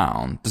spinning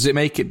around? Does it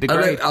make it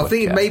degrade? I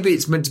think maybe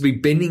it's meant to be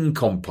binning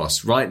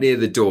compost right near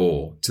the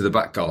door to the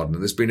back garden.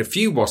 There's been a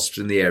few wasps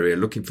in the area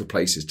looking for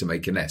places to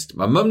make a nest.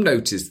 My mum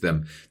noticed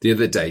them the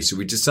other day, so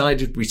we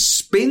decided we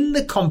spin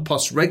the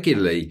compost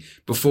regularly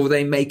before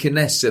they make a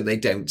nest so they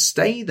don't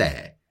stay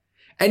there.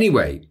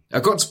 Anyway, I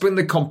got to bring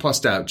the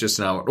compost out just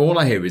now, and all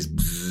I hear is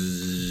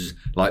bzzz,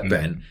 like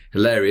Ben.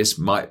 Hilarious,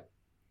 might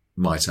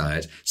I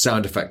add,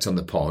 sound effect on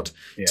the pod.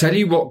 Yeah. Tell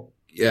you what,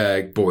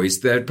 boys,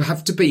 there'd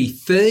have to be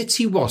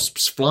 30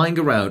 wasps flying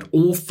around,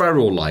 all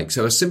feral-like.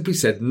 So I simply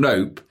said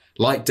nope,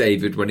 like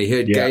David when he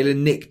heard Gail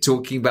and Nick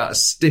talking about a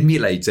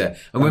stimulator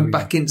and went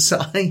back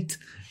inside.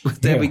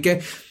 There we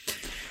go.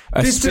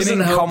 A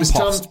spinning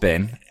compost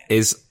bin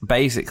is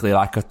basically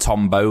like a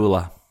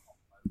tombola.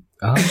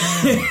 Oh.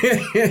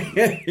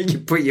 You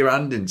put your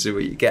hand into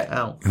it, you get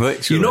out.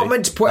 Literally. You're not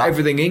meant to put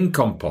everything in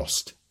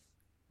compost.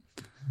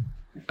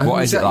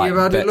 What is it like?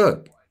 How it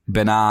look?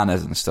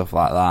 Bananas and stuff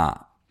like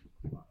that.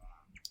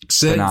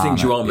 Certain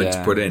things you aren't meant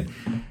to put in.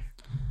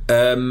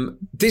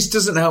 This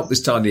doesn't help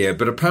this time of year,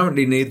 but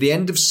apparently near the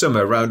end of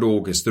summer, around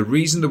August, the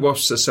reason the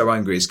wasps are so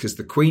angry is because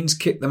the queens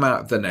kick them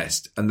out of the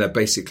nest and they're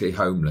basically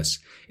homeless.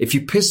 If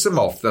you piss them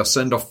off, they'll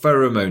send off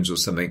pheromones or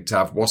something to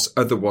have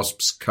other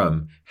wasps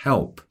come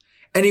help.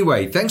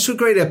 Anyway, thanks for a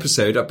great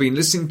episode. I've been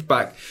listening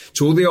back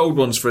to all the old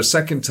ones for a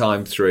second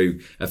time through.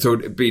 I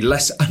thought it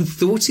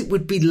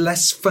would be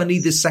less funny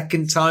the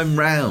second time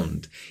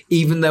round,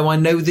 even though I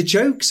know the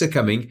jokes are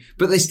coming,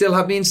 but they still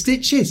have me in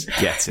stitches.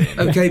 Get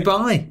in. Okay,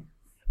 bye.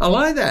 I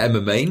like that,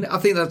 Emma Main. I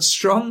think that's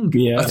strong.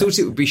 Yeah. I thought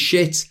it would be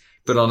shit,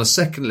 but on a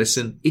second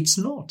listen, it's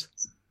not.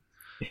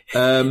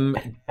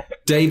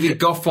 David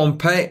Goff on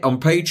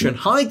Patreon.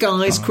 Hi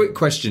guys, quick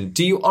question.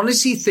 Do you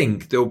honestly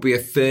think there'll be a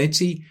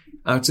 30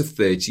 out of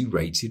 30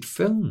 rated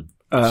film?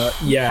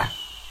 Yeah.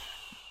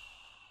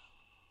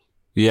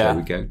 There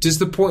we go. Does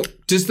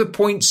the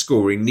point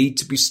scoring need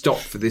to be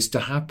stopped for this to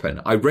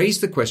happen? I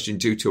raised the question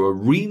due to a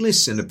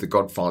re-listen of the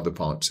Godfather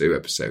Part 2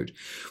 episode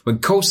when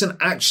Coulson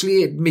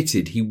actually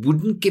admitted he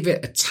wouldn't give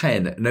it a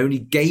 10 and only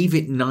gave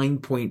it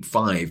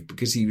 9.5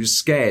 because he was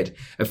scared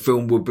a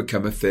film would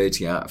become a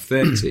 30 out of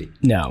 30.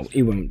 No,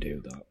 he won't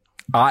do that.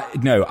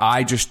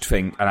 I just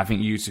think, and I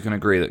think you two can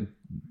agree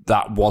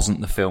that wasn't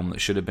the film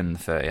that should have been the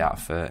 30 out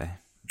of 30.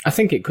 I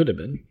think it could have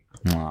been.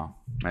 Well,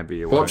 maybe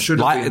you What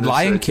should have been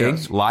Lion King.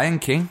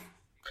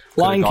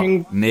 Lion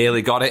King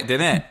nearly got it,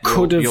 didn't it?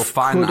 You'll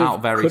find that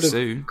out very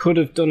soon. Could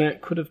have done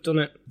it. Could have done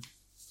it.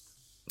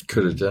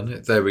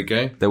 There we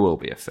go. There will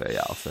be a 30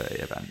 out of 30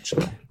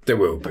 eventually. There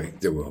will be.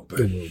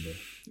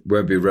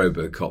 Won't be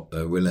RoboCop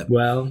though, will it?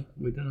 Well,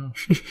 we don't know.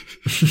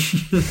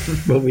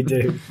 But we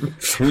do.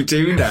 We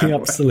do now. We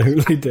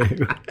absolutely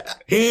do.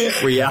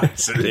 We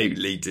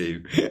absolutely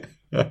do.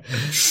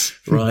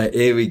 Right,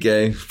 here we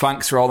go.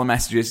 Thanks for all the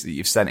messages that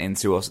you've sent in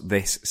to us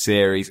this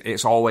series.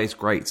 It's always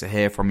great to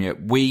hear from you.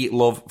 We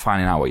love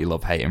finding out what you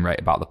love, hate and rate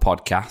about the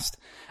podcast,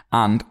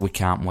 and we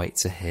can't wait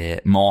to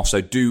hear more,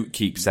 so do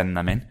keep sending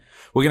them in.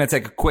 We're going to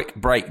take a quick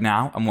break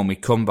now, and when we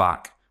come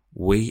back,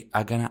 we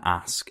are going to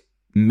ask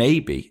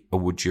maybe a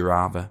would you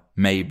rather,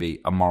 maybe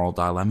a moral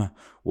dilemma.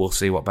 We'll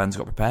see what Ben's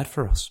got prepared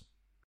for us.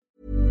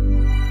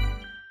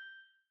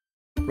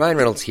 Ryan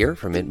Reynolds here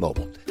from Mint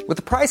Mobile. With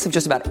the price of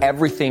just about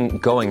everything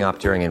going up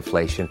during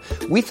inflation,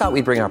 we thought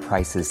we'd bring our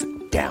prices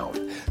down.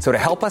 So to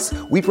help us,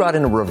 we brought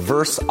in a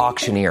reverse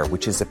auctioneer,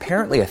 which is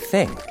apparently a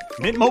thing.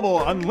 Mint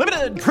Mobile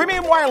Unlimited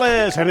Premium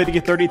Wireless. How to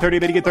get 30, 30,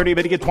 bit to get 30,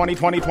 bit to get 20,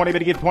 20, 20, bit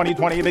to get 20,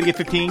 20, bit to get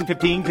 15,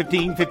 15,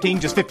 15,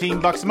 15, just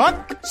 $15 a month?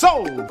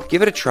 Sold!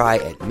 Give it a try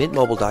at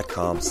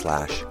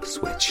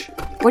mintmobile.com/switch.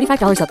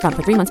 $45 up front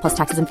for 3 months plus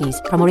taxes and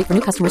fees. Promo rate for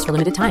new customers for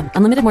limited time.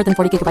 Unlimited more than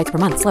 40 gigabytes per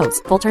month.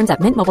 Slows full terms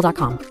at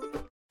mintmobile.com.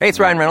 Hey, it's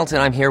Ryan Reynolds,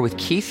 and I'm here with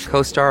Keith,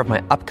 co-star of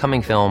my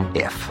upcoming film,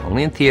 If,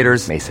 only in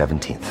theaters May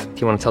 17th.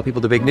 Do you want to tell people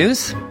the big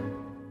news?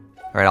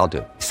 All right, I'll do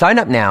it. Sign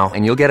up now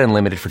and you'll get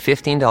unlimited for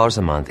 $15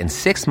 a month and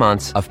 6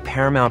 months of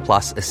Paramount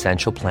Plus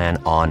Essential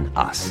Plan on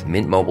us.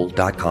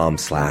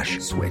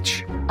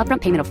 mintmobile.com/switch.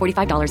 Upfront payment of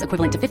 $45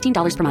 equivalent to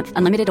 $15 per month.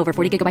 Unlimited over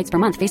 40 gigabytes per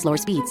month. Face lower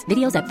speeds.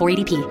 Videos at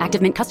 480p.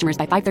 Active Mint customers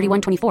by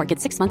 531.24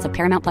 get 6 months of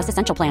Paramount Plus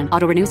Essential Plan.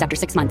 Auto renews after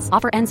 6 months.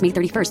 Offer ends May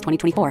 31st,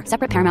 2024.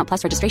 Separate Paramount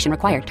Plus registration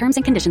required. Terms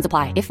and conditions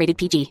apply if rated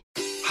PG.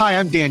 Hi,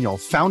 I'm Daniel,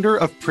 founder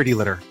of Pretty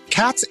Litter.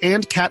 Cats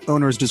and cat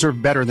owners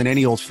deserve better than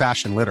any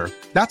old-fashioned litter.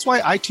 That's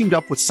why I teamed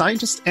up with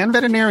scientists and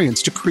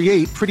veterinarians to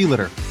create Pretty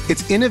Litter.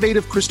 Its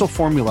innovative crystal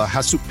formula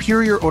has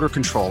superior odor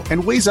control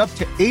and weighs up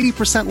to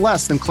 80%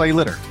 less than clay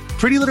litter.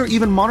 Pretty Litter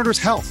even monitors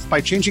health by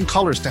changing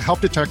colors to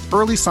help detect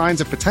early signs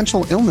of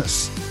potential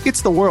illness.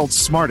 It's the world's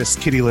smartest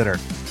kitty litter.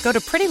 Go to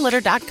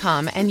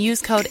prettylitter.com and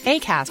use code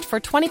ACAST for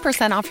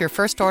 20% off your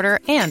first order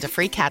and a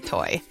free cat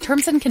toy.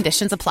 Terms and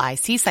conditions apply.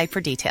 See site for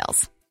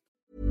details.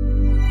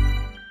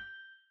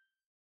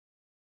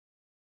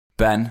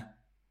 Ben,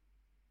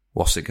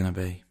 what's it going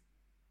to be?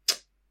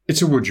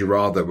 It's a would you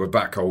rather. We're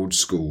back old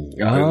school.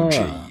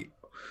 OG.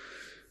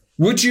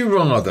 Would you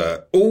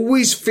rather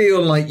always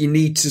feel like you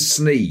need to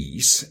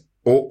sneeze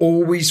or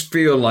always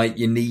feel like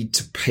you need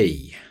to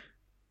pee?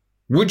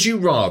 Would you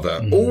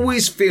rather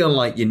always feel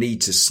like you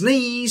need to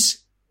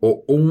sneeze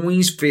or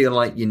always feel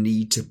like you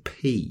need to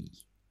pee?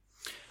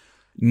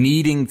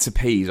 Needing to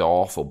pee is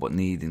awful, but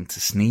needing to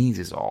sneeze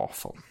is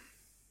awful.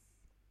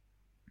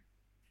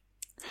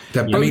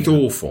 They're both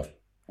awful.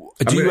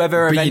 Do you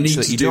ever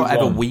eventually, you don't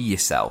ever one. wee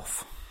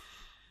yourself?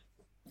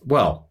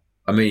 Well,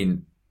 I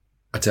mean,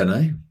 I don't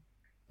know.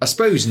 I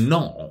suppose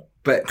not,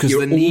 but because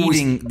the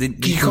kneading,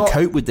 you can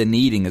cope with the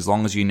kneading as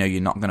long as you know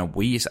you're not going to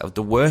wee yourself.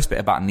 The worst bit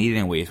about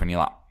kneading a wee is when you're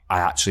like, I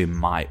actually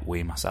might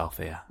wee myself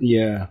here.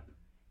 Yeah.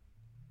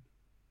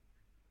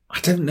 I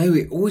don't know.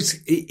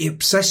 It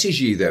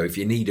obsesses you though if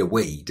you need a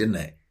wee, doesn't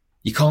it?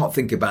 You can't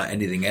think about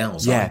anything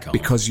else. Yeah,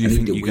 because you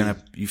think I'm gonna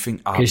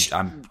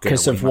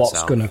because of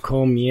what's going to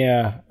come.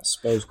 Yeah, I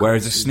suppose.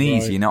 Whereas a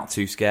sneeze, you're not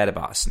too scared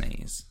about a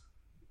sneeze.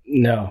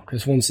 No,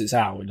 because once it's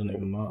out, it doesn't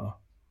even matter.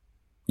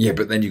 Yeah,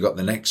 but then you got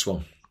the next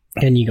one.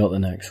 Then you got the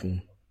next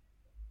one.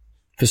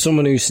 For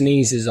someone who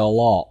sneezes a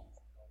lot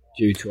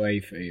due to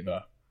hay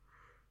fever,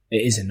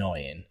 it is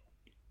annoying.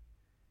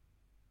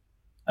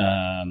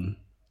 But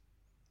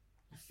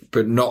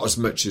not as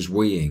much as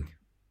weeing.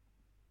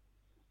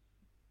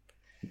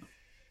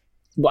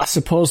 Well, I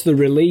suppose the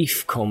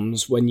relief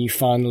comes when you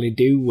finally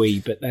do wee,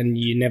 but then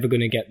you're never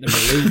going to get the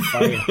relief,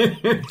 are you?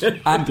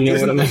 Do you know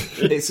what I mean?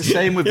 It's the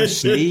same with the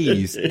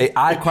sneeze.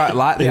 I quite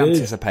like the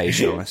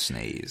anticipation of a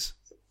sneeze.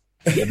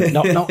 Yeah, but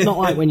not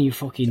like when you're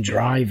fucking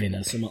driving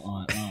or something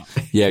like that.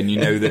 Yeah, and you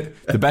know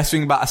that the best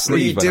thing about a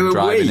sneeze when I'm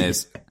driving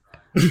is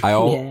I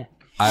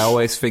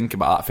always think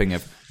about that thing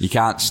of you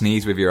can't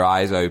sneeze with your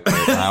eyes open.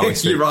 I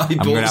always think, your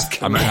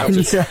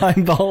eyeballs your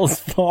eyeballs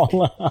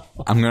fall out.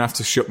 I'm going to have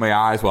to shut my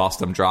eyes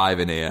whilst I'm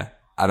driving here,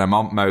 and I'm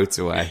on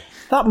motorway.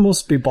 That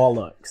must be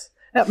bollocks.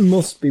 That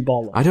must be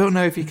bollocks. I don't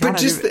know if you can.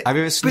 Have you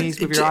ever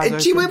sneezed with your eyes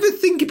open? Do you ever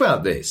think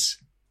about this?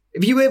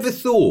 Have you ever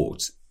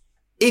thought,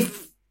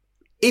 if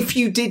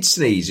you did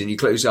sneeze and you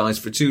close your eyes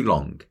for too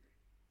long,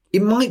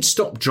 it might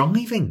stop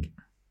driving?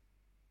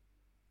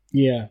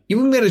 Yeah. You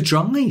wouldn't be able to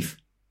drive.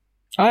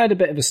 I had a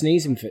bit of a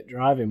sneezing fit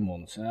driving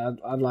once. I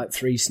had like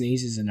 3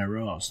 sneezes in a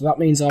row. So that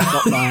means I've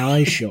got my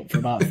eyes shut for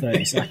about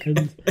 30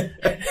 seconds. And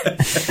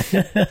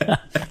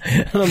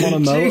I'm on a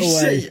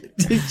motorway.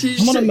 Did you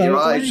shut your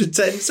eyes for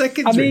 10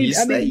 seconds when you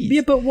sneeze?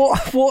 Yeah, but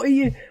what are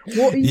you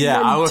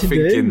Yeah, I was to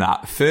thinking do?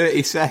 that.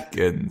 30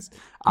 seconds.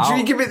 Should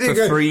we give it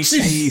for 3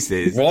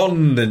 sneezes?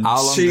 1 and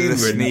How long 2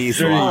 does a and sneeze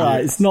 3. last?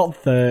 Alright, it's not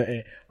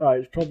 30.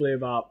 Alright, it's probably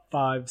about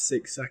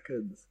 5-6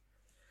 seconds.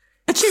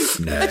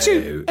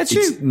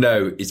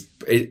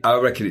 I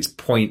reckon it's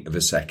point of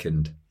a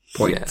second.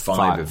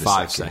 0.5 of a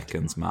 5 second.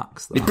 seconds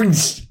max. It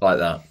brings like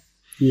that.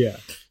 Yeah.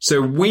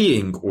 So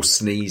weeing or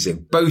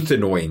sneezing, both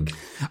annoying.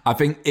 I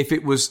think if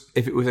it was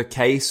a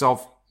case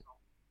of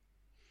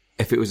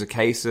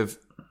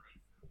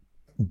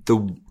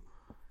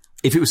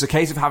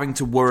having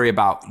to worry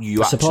about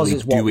you actually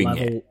doing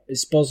it. I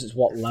suppose it's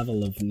what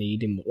level of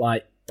needing,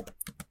 like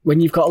when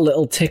you've got a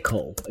little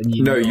tickle and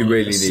you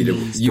really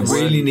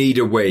need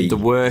a wee. The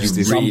worst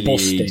is really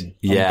busting.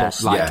 You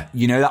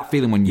know that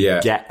feeling when you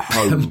get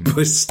home. I'm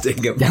busting.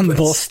 Do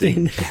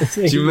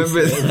you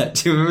remember that?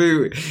 Do you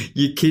remember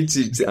your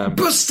kids I'm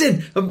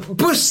busting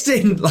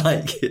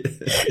like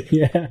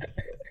yeah.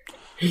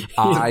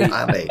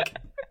 Panic.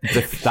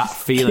 That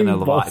feeling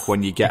of like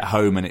when you get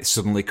home and it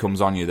suddenly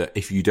comes on you that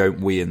if you don't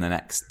wee in the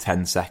next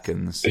 10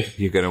 seconds,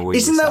 you're going to wee.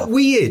 Isn't that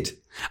weird?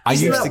 I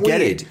used to get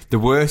it. The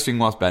worst thing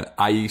was, Ben,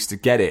 I used to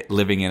get it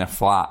living in a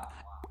flat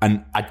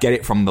and I'd get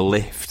it from the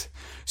lift.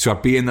 So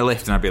I'd be in the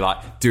lift and I'd be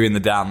like doing the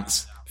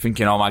dance,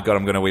 thinking, oh my God,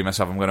 I'm going to wee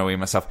myself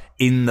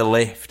in the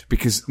lift.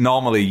 Because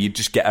normally you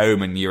just get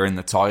home and you're in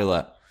the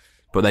toilet,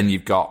 but then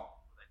you've got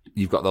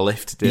the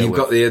lift to deal with. You've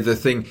got the other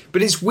thing.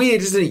 But it's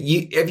weird, isn't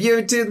it? Have you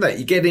ever done that?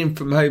 You get in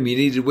from home, you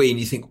need a wee, and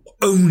you think,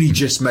 only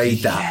just made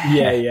that.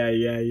 Yeah.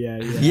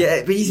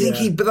 Yeah, but you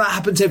think, but that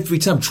happens every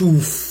time.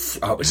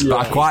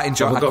 I quite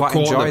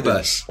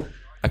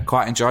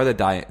enjoy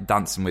the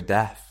dancing with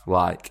death,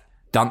 like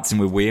dancing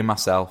with weeing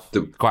myself.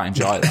 Quite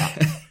enjoy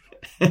that.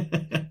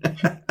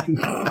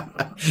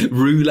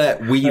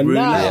 Roulette,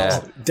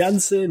 roulette.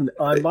 Dancing,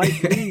 I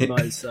might wee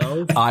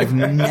myself. I've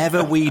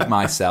never weed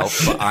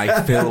myself, but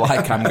I feel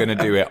like I'm going to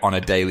do it on a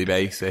daily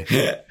basis.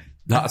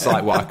 That's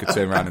like what I could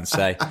turn around and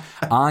say.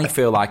 I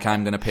feel like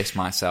I'm going to piss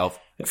myself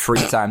 3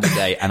 times a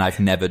day, and I've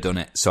never done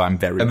it, so I'm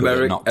very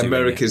good at not doing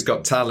America's it.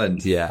 Got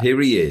Talent. Yeah. Here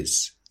he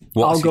is.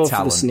 I'll go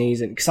for the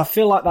sneezing, because I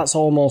feel like that's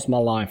almost my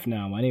life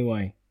now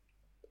anyway.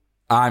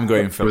 I'm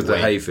going for the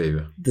hay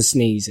fever. The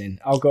sneezing.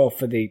 I'll go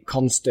for the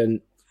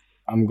constant,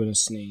 I'm going to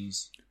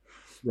sneeze,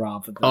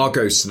 rather than I'll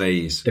go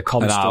sneeze. The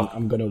constant,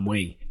 I'm going to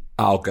wee.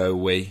 I'll go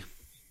wee.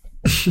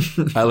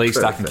 At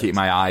least I can keep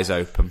my eyes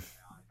open.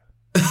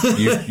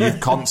 You're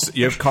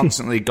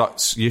constantly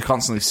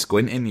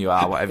squinting. You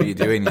are, whatever you're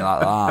doing, you're like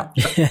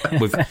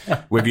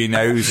that with your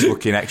nose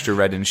looking extra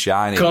red and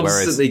shiny.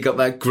 Constantly got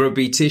that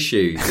grubby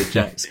tissue that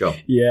Jack's got.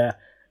 Yeah,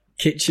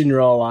 kitchen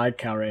roll I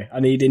carry.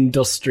 I need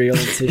industrial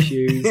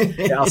tissues.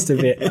 It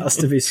has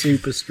to be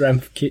super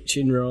strength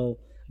kitchen roll.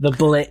 The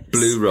Blitz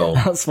blue roll.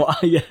 That's what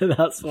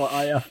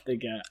I have to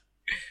get.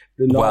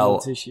 The normal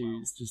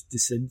tissues just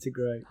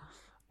disintegrate.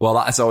 Well,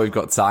 that's all we've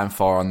got time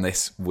for on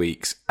this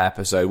week's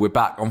episode. We're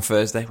back on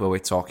Thursday where we're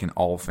talking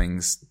all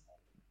things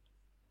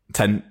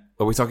 10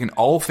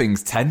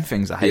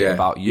 things I hate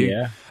about you.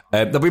 Yeah.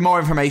 There'll be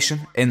more information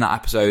in that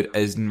episode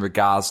as in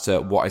regards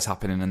to what is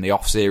happening in the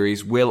off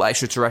series. Will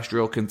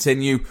Extraterrestrial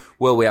continue?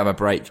 Will we have a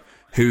break?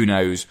 Who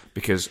knows?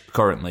 Because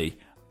currently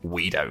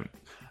we don't.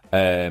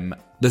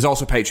 There's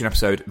also a Patreon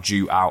episode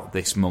due out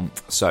this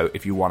month, so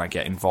if you want to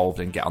get involved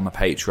and get on the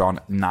Patreon,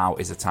 now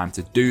is the time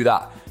to do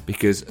that,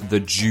 because the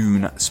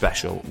June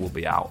special will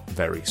be out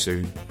very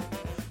soon.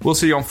 We'll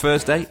see you on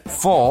Thursday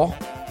for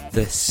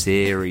the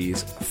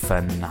series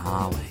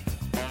finale.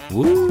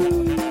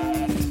 Woo!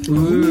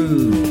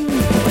 Woo!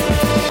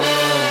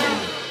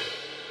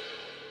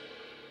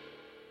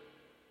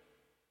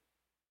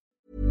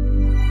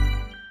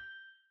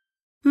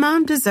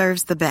 Mom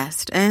deserves the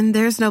best, and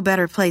there's no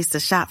better place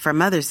to shop for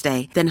Mother's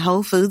Day than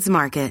Whole Foods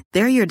Market.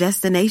 They're your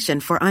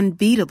destination for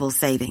unbeatable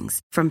savings,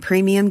 from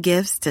premium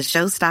gifts to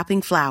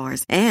show-stopping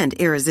flowers and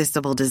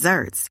irresistible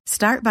desserts.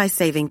 Start by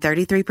saving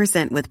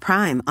 33% with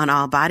Prime on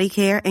all body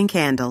care and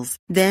candles.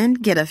 Then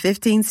get a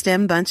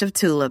 15-stem bunch of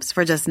tulips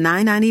for just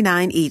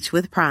 $9.99 each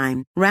with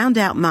Prime. Round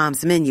out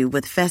Mom's menu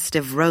with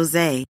festive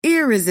rosé,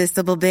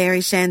 irresistible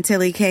berry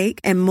chantilly cake,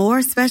 and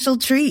more special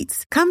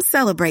treats. Come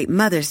celebrate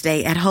Mother's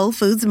Day at Whole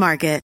Foods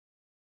Market.